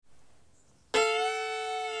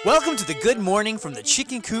Welcome to the Good Morning from the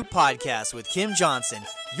Chicken Coop podcast with Kim Johnson,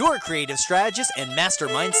 your creative strategist and master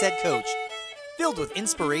mindset coach. Filled with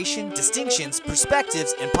inspiration, distinctions,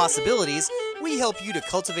 perspectives, and possibilities, we help you to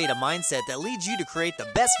cultivate a mindset that leads you to create the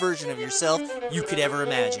best version of yourself you could ever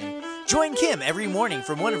imagine. Join Kim every morning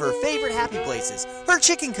from one of her favorite happy places, her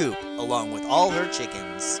chicken coop, along with all her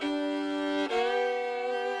chickens.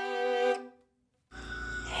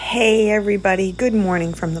 Hey everybody, good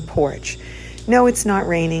morning from the porch. No, it's not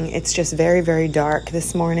raining. It's just very, very dark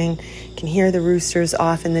this morning. You can hear the roosters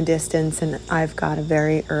off in the distance, and I've got a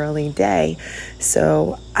very early day.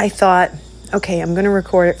 So I thought, okay, I'm going to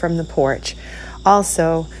record it from the porch.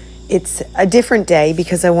 Also, it's a different day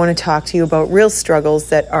because I want to talk to you about real struggles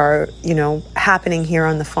that are, happening here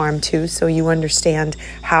on the farm too, so you understand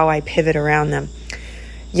how I pivot around them.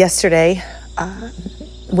 Yesterday,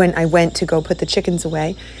 when I went to go put the chickens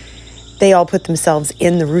away, they all put themselves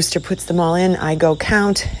in. The rooster puts them all in. I go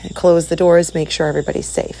count, close the doors, make sure everybody's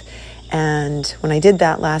safe. And when I did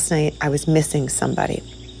that last night, I was missing somebody.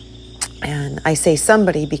 And I say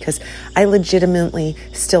somebody because I legitimately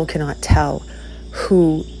still cannot tell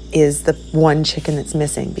who is the one chicken that's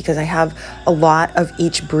missing, because I have a lot of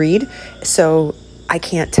each breed. So I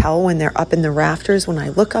can't tell when they're up in the rafters. When I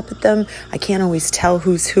look up at them, I can't always tell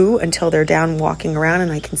who's who until they're down walking around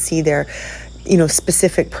and I can see their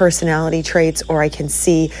specific personality traits, or I can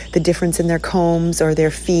see the difference in their combs or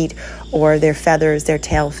their feet or their feathers, their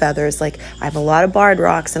tail feathers. Like, I have a lot of barred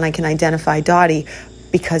rocks and I can identify Dottie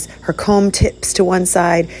because her comb tips to one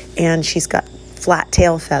side and she's got flat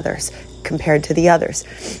tail feathers compared to the others.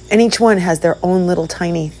 And each one has their own little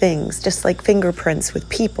tiny things, just like fingerprints with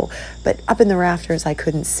people. But up in the rafters, I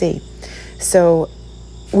couldn't see. So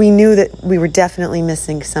we knew that we were definitely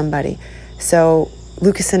missing somebody. So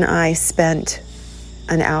Lucas and I spent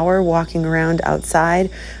an hour walking around outside.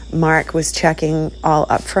 Mark was checking all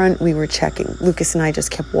up front. We were checking. Lucas and I just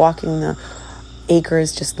kept walking the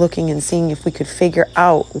acres, just looking and seeing if we could figure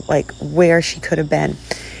out where she could have been.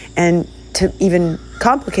 And to even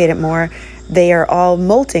complicate it more, they are all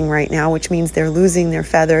molting right now, which means they're losing their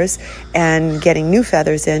feathers and getting new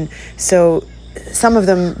feathers in. So some of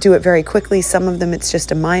them do it very quickly. Some of them, it's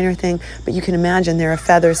just a minor thing. But you can imagine there are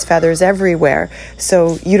feathers everywhere.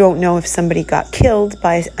 So you don't know if somebody got killed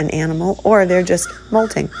by an animal or they're just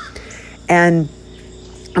molting. And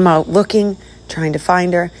I'm out looking, trying to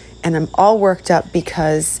find her. And I'm all worked up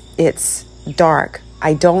because it's dark.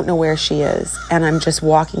 I don't know where she is. And I'm just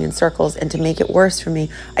walking in circles. And to make it worse for me,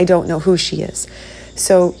 I don't know who she is.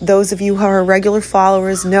 So those of you who are regular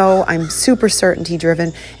followers know I'm super certainty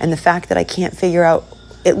driven, and the fact that I can't figure out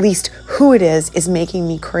at least who it is making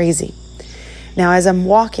me crazy. Now, as I'm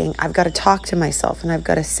walking, I've got to talk to myself and I've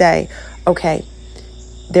got to say, okay,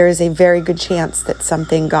 there is a very good chance that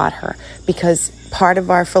something got her, because part of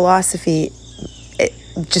our philosophy, it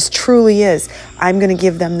just truly is, I'm going to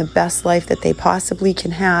give them the best life that they possibly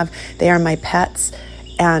can have. They are my pets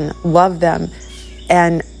and love them.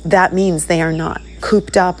 And that means they are not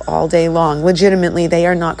cooped up all day long. Legitimately, they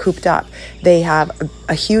are not cooped up. They have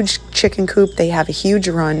a huge chicken coop. They have a huge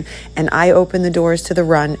run, and I open the doors to the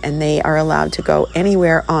run, and they are allowed to go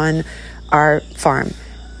anywhere on our farm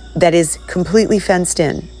that is completely fenced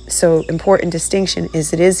in. So, important distinction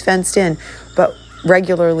is it is fenced in, but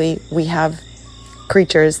regularly we have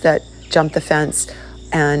creatures that jump the fence,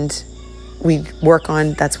 and we work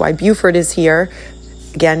on, that's why Buford is here.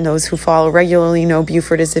 Again, those who follow regularly know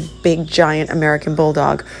Buford is a big, giant American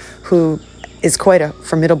bulldog who is quite a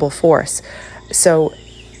formidable force. So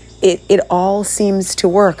it all seems to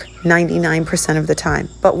work 99% of the time,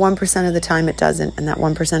 but 1% of the time it doesn't, and that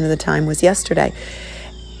 1% of the time was yesterday.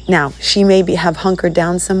 Now, she may have hunkered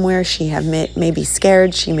down somewhere, she may be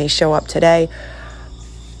scared, she may show up today,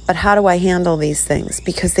 but how do I handle these things?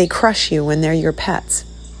 Because they crush you when they're your pets.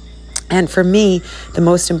 And for me, the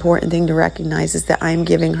most important thing to recognize is that I'm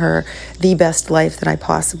giving her the best life that I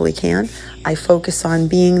possibly can. I focus on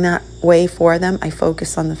being that way for them. I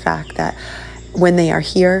focus on the fact that when they are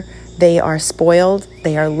here, they are spoiled,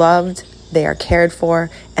 they are loved, they are cared for,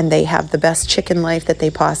 and they have the best chicken life that they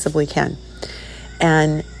possibly can.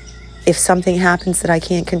 And if something happens that I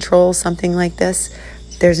can't control, something like this,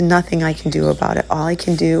 there's nothing I can do about it. All I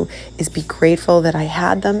can do is be grateful that I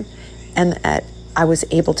had them and that I was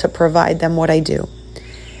able to provide them what I do.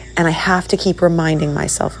 And I have to keep reminding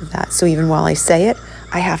myself of that. So even while I say it,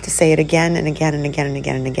 I have to say it again and again and again and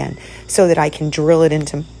again and again, so that I can drill it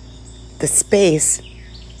into the space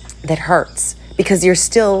that hurts. Because you're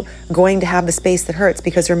still going to have the space that hurts.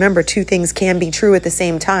 Because remember, two things can be true at the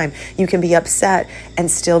same time. You can be upset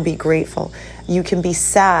and still be grateful. You can be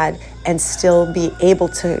sad and still be able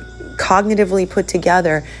to cognitively put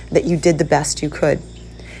together that you did the best you could.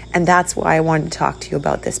 And that's why I wanted to talk to you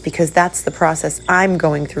about this, because that's the process I'm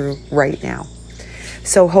going through right now.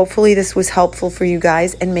 So hopefully this was helpful for you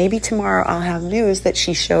guys, and maybe tomorrow I'll have news that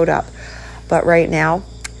she showed up. But right now,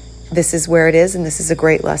 this is where it is, and this is a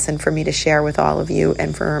great lesson for me to share with all of you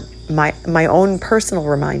and for my own personal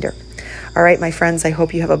reminder. All right, my friends, I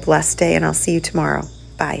hope you have a blessed day, and I'll see you tomorrow.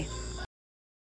 Bye.